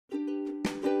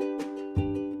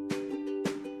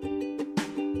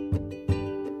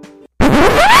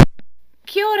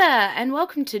ora, and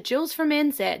welcome to Jules from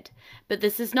NZ. But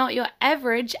this is not your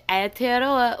average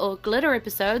Aotearoa or glitter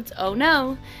episodes, oh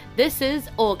no. This is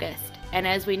August, and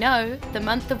as we know, the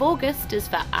month of August is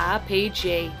for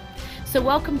RPG. So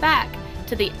welcome back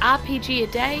to the RPG A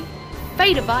Day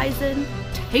Fate of Eisen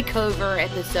Takeover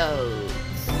episodes.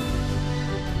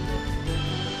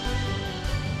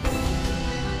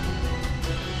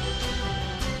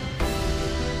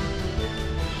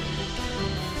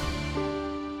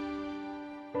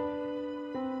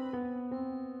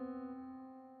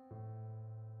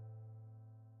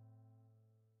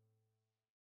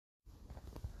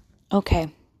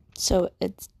 Okay, so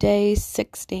it's day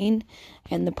 16,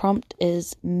 and the prompt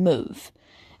is move.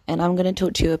 And I'm going to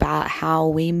talk to you about how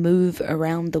we move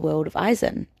around the world of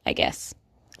Eisen, I guess.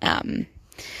 I'm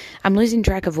losing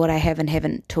track of what I have and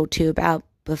haven't talked to you about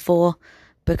before,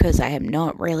 because I am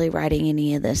not really writing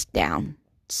any of this down.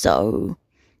 So,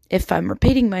 if I'm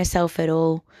repeating myself at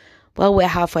all, well, we're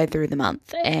halfway through the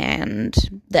month, and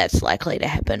that's likely to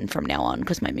happen from now on,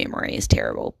 because my memory is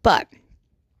terrible. But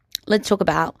let's talk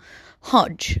about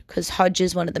Hodge, because Hodge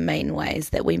is one of the main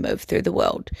ways that we move through the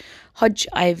world. Hodge,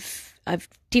 I've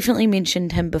definitely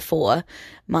mentioned him before.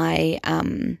 My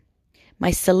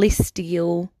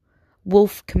celestial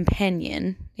wolf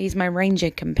companion. He's my ranger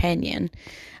companion.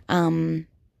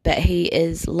 But he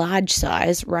is large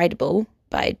size, rideable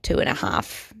by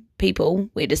 2.5 people,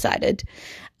 we decided.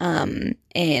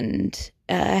 And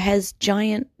has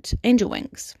giant angel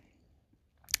wings.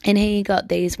 And he got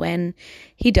these when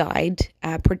he died,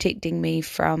 protecting me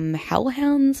from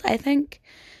hellhounds, I think,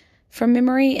 from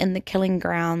memory, in the killing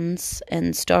grounds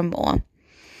in Stonemoor.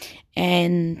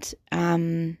 And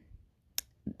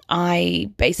I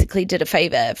basically did a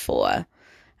favour for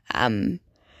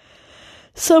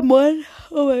someone.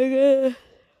 Oh my god.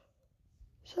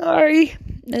 Sorry.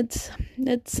 It's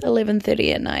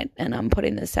 11:30 at night, and I'm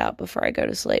putting this out before I go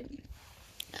to sleep.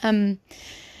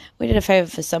 We did a favour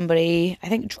for somebody. I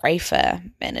think Drafer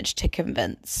managed to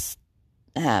convince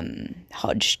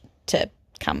Hodge to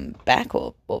come back,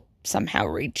 or somehow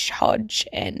reach Hodge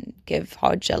and give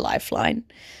Hodge a lifeline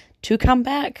to come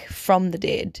back from the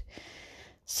dead.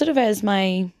 Sort of as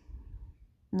my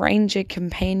ranger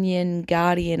companion,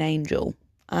 guardian angel.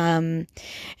 And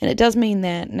it does mean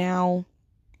that now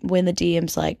when the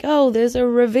DM's like, oh, there's a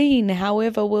ravine,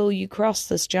 however will you cross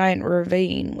this giant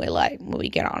ravine? We're like, we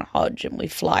get on Hodge and we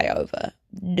fly over.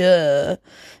 Duh.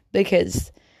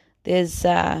 Because there's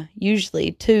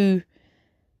usually 2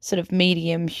 sort of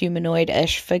medium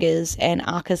humanoid-ish figures and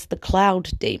Arcus the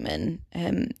Cloud Demon,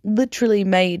 literally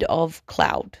made of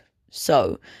cloud.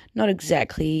 So, not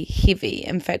exactly heavy.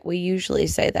 In fact, we usually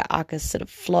say that Arcus sort of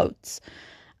floats.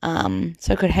 So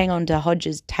I could hang on to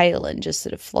Hodge's tail and just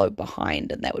sort of float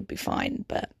behind, and that would be fine.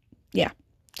 But yeah,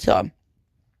 so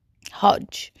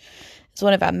Hodge is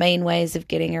one of our main ways of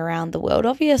getting around the world.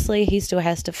 Obviously, he still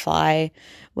has to fly,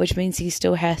 which means he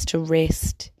still has to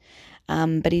rest.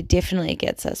 But he definitely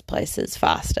gets us places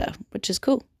faster, which is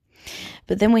cool.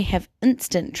 But then we have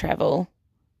instant travel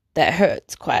that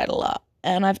hurts quite a lot.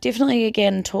 And I've definitely,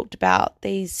 again, talked about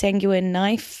the sanguine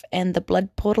knife and the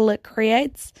blood portal it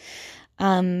creates.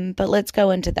 But let's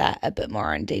go into that a bit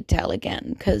more in detail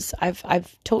again, because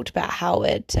I've talked about how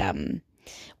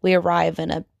we arrive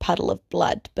in a puddle of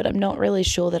blood, but I'm not really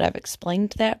sure that I've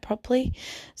explained that properly.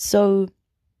 So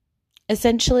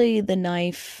essentially the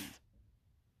knife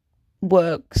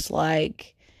works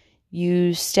like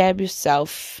you stab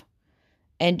yourself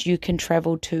and you can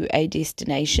travel to a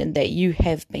destination that you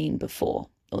have been before,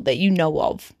 or that you know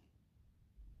of.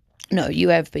 No, you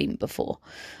have been before.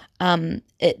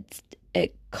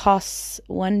 It costs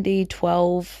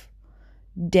 1d12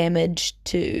 damage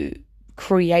to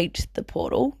create the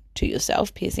portal to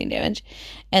yourself, piercing damage,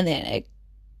 and then it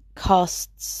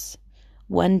costs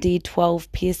 1d12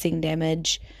 piercing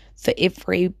damage for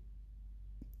every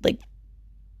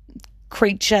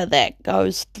creature that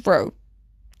goes through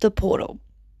the portal.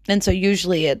 And so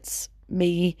usually it's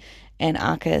me and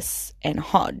Arcus and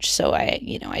Hodge. So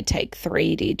I take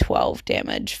 3d12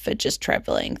 damage for just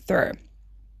traveling through.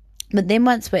 But then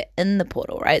once we're in the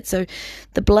portal, right, so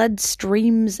the blood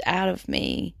streams out of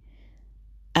me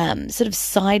sort of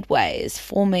sideways,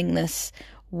 forming this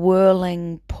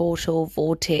whirling portal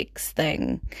vortex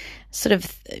thing. Sort of,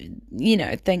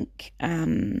 think,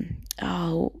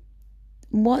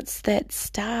 what's that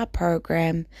Star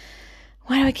program?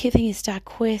 Why do I keep thinking Star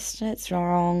Quest? That's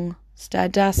wrong.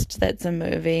 Stardust, that's a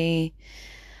movie.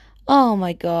 Oh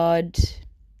my god.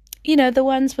 The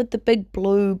ones with the big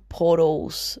blue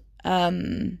portals.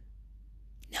 Why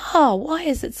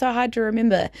is it so hard to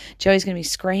remember? Joey's going to be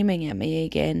screaming at me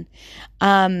again.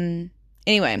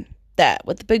 Anyway, that,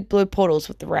 with the big blue portals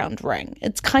with the round ring.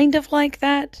 It's kind of like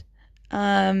that,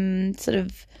 sort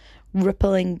of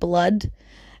rippling blood.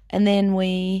 And then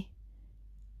we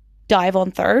dive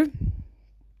on through.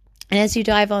 And as you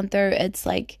dive on through, it's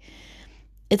like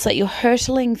you're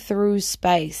hurtling through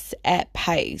space at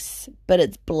pace, but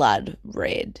it's blood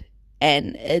red.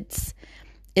 And it's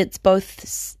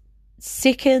both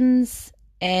seconds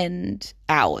and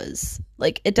hours.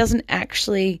 Like, it doesn't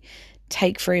actually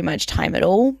take very much time at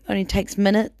all. It only takes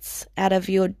minutes out of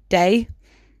your day,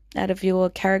 out of your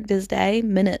character's day.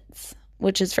 Minutes,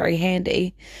 which is very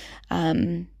handy.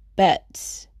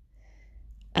 But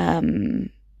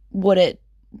what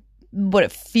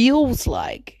it feels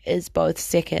like is both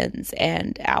seconds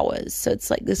and hours. So it's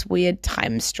like this weird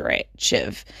time stretch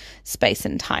of space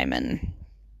and time, and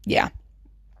yeah.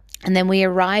 And then we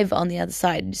arrive on the other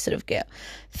side and sort of get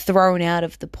thrown out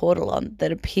of the portal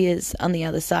that appears on the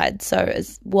other side. So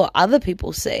as what other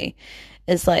people see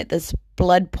is like this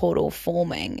blood portal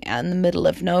forming out in the middle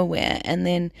of nowhere, and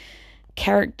then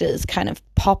characters kind of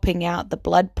popping out the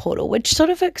blood portal, which sort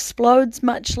of explodes,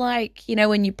 much like,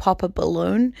 when you pop a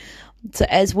balloon. So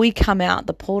as we come out,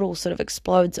 the portal sort of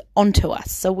explodes onto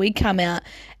us. So we come out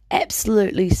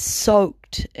absolutely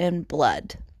soaked in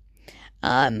blood,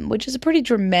 which is a pretty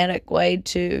dramatic way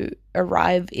to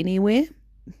arrive anywhere.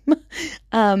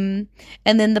 And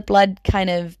then the blood kind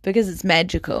of, because it's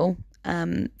magical,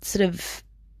 sort of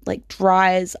like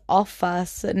dries off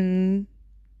us and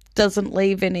doesn't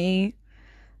leave any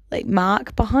like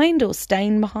mark behind or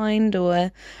stain behind or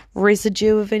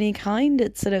residue of any kind.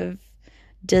 It sort of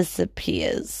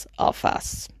disappears off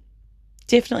us.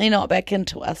 Definitely not back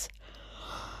into us.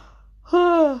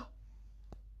 Or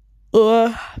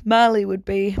Marley would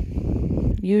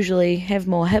usually have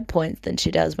more hit points than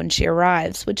she does when she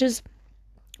arrives, which is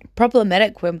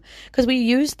problematic because we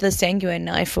use the sanguine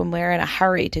knife when we're in a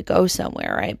hurry to go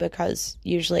somewhere, right? Because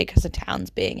the town's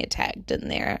being attacked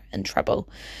and they're in trouble.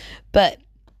 But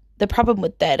the problem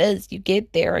with that is you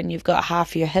get there and you've got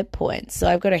half your hit points. So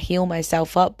I've got to heal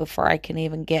myself up before I can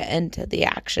even get into the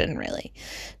action, really.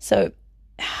 So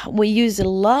we use it a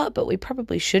lot, but we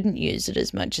probably shouldn't use it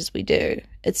as much as we do.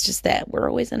 It's just that we're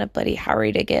always in a bloody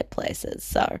hurry to get places.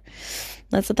 So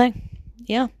that's the thing.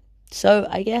 Yeah. So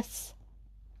I guess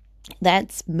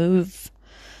that's move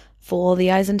for the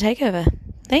Eisen Takeover.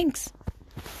 Thanks.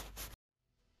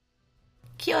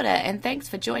 Kia ora, and thanks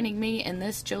for joining me in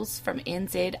this Jules from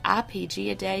NZ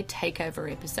RPG A Day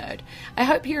Takeover episode. I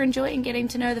hope you're enjoying getting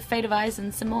to know the fate of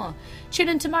Eisen some more. Tune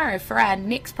in tomorrow for our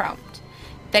next prompt.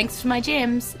 Thanks for my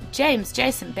gems, James,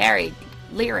 Jason, Barry,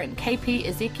 Liren, KP,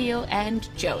 Ezekiel, and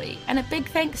Joey. And a big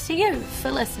thanks to you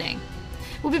for listening.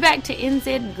 We'll be back to NZ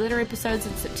and Glitter episodes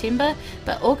in September,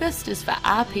 but August is for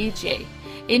RPG.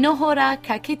 E noho rā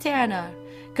ka kite anō.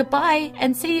 Goodbye,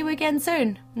 and see you again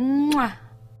soon. Mwah.